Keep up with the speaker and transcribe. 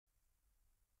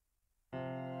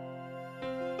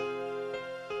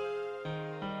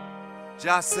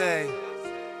Just say,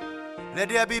 let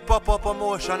there be pop-up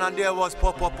promotion, and there was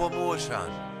pop-up promotion.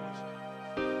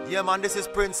 Yeah man, this is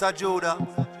Prince of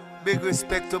Juda. Big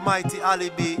respect to Mighty Ali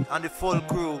B and the full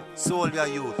crew, Soldier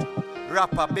Youth.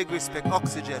 Rapper, big respect,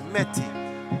 Oxygen, Meti,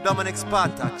 Dominic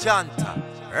Spanta, Chanta,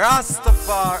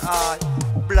 Rastafari.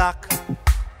 Black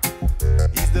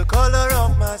is the color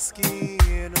of my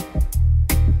skin.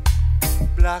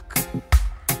 Black,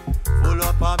 full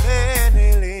up of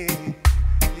meaning.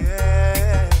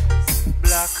 Yes,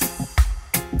 black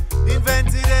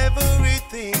invented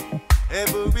everything,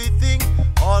 everything.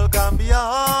 All Gambia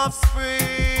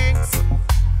offsprings,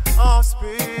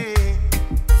 offspring.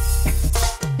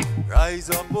 Rise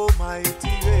up, oh mighty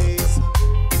race,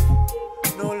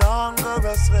 no longer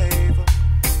a slave.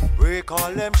 Break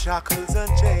all them shackles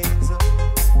and chains.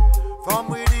 From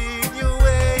within you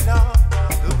now,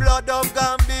 the blood of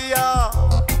Gambia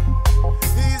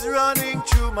is running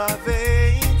through my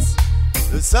veins.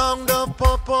 The sound of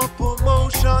pop-up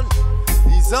promotion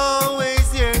is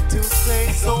always here to stay.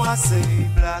 So I say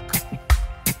black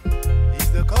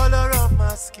is the color of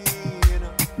my skin.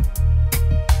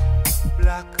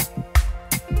 Black,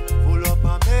 full up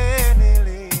of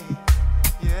meaning.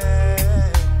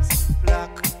 Yes,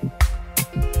 black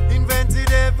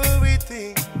invented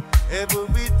everything,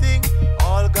 everything.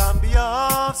 All Gambia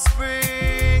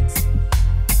offsprings,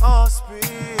 offspring.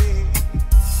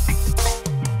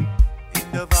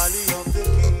 In the valley of the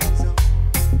kings,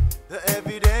 the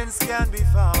evidence can be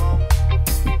found.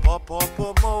 Pop-up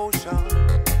promotion,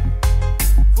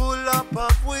 full up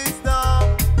of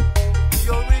wisdom. The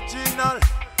original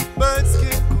bird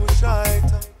skin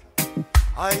Kushite,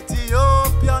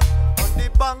 Ethiopian on the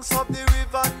banks of the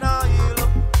river Nile,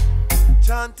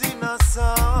 chanting a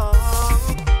song.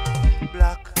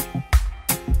 Black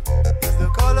is the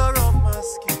color of my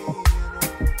skin.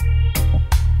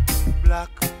 Black,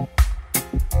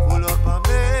 full up of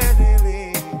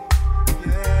meaning.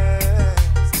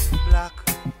 Yes, black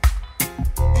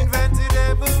invented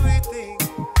everything,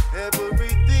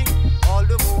 everything. All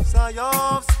the moves are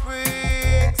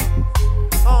offspring,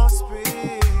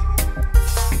 offspring.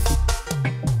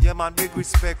 Yeah man, big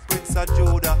respect, Prince of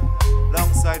Juda,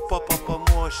 alongside Pop-up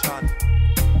promotion.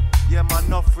 Yeah man,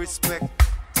 enough respect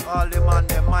to all the man,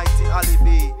 the Mighty Ali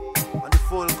B and the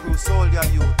full crew, Soldier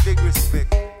Youth. Big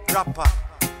respect, rapper,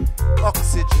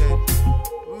 Oxygen,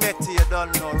 Meti, you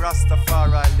don't know,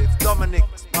 Rastafari live, Dominic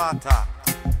Spanta,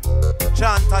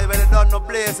 Chanta, you better don't know,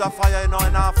 blaze of fire, you know,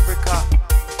 in Africa.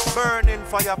 Burning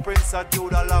fire, Prince of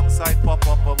Juda alongside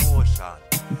Pop-up promotion.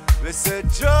 We say,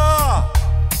 Jah,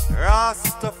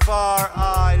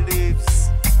 Rastafari lives.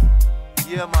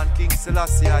 Yeah man, King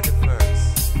Selassie the first.